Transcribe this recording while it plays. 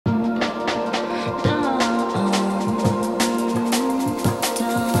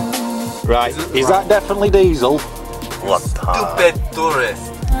Right, is that definitely diesel? What stupid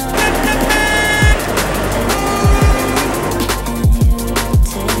tourist.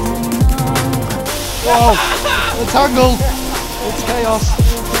 Whoa, the tangle! It's chaos.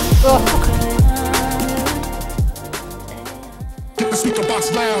 Get the speaker box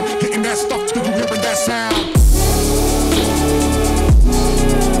loud, hitting that stuff till you hearing that sound.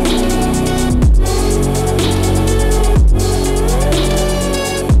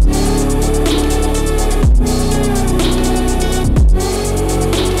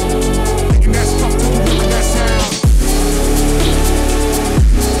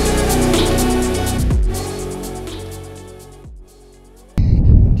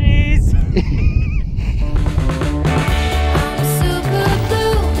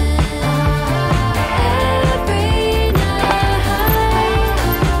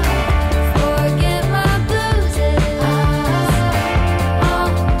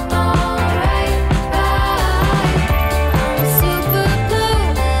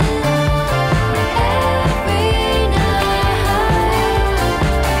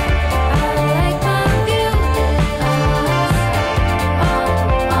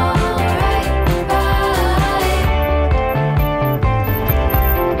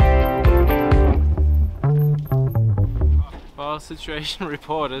 Situation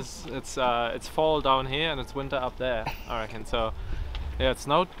report is it's fall down here and it's winter up there, I reckon. So yeah, it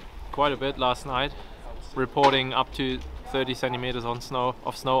snowed quite a bit last night, reporting up to 30 centimeters of snow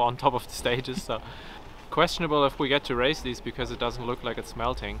on top of the stages. So questionable if we get to race these because it doesn't look like it's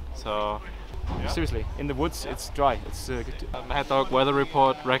melting. So yeah. Seriously, in the woods it's dry. It's good. Head Dog weather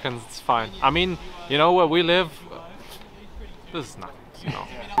report reckons it's fine. I mean, you know, where we live, this is nothing, you know.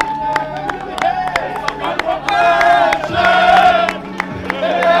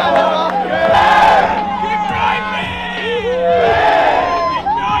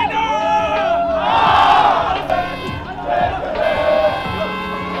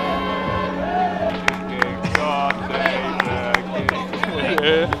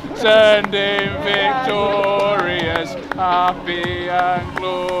 Send him victorious, happy and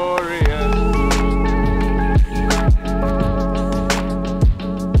glorious.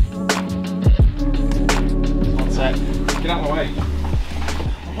 One sec. Get out of my way.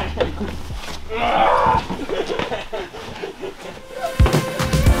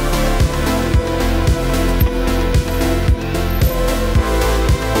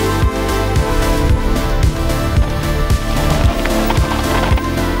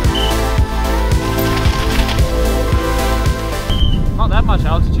 Not that much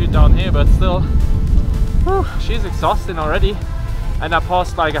altitude down here, but still, whew, she's exhausting already, and I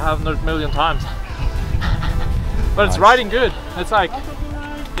paused like 100 million times. But it's riding good. It's like,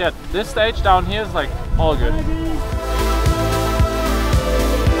 yeah, this stage down here is like all good.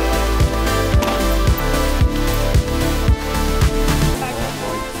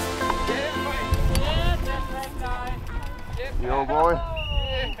 Yo, boy.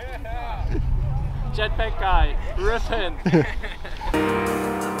 Jetpack guy, ripping.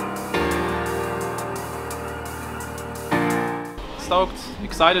 Stoked,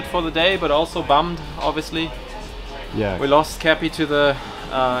 excited for the day, but also bummed, obviously. Yeah. We lost Cappy to the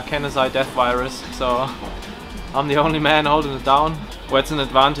Kansai death virus, so I'm the only man holding it down. Well, it's an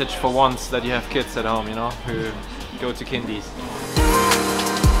advantage for once that you have kids at home, you know, who go to kindies.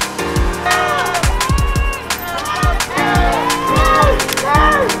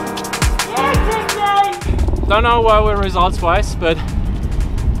 Don't know where we're results-wise, but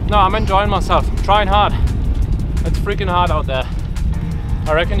no, I'm enjoying myself. Trying hard. It's freaking hard out there.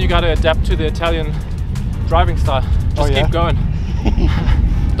 I reckon you gotta adapt to the Italian driving style. Just keep going.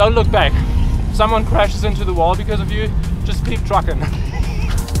 Don't look back. If someone crashes into the wall because of you, just keep trucking.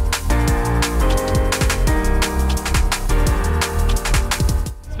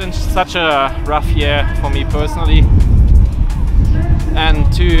 It's been such a rough year for me personally, and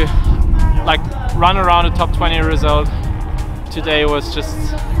to like run around a top 20 result today was just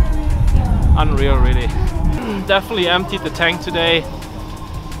unreal, really. Definitely emptied the tank today.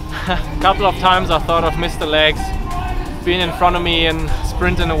 A couple of times I thought I've missed the legs, being in front of me and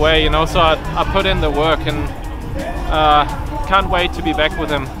sprinting away, you know, so I put in the work, and can't wait to be back with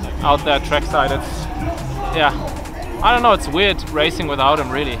him out there trackside. It's, yeah, I don't know, it's weird racing without him,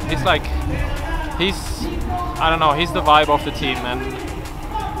 really. He's like, I don't know, he's the vibe of the team, and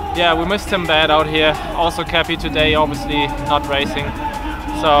yeah, we missed him bad out here. Also Cappy today, obviously not racing.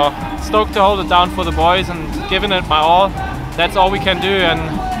 So stoked to hold it down for the boys and giving it my all. That's all we can do,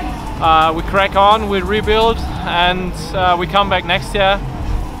 and we crack on, we rebuild, and we come back next year,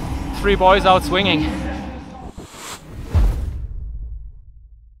 3 boys out swinging.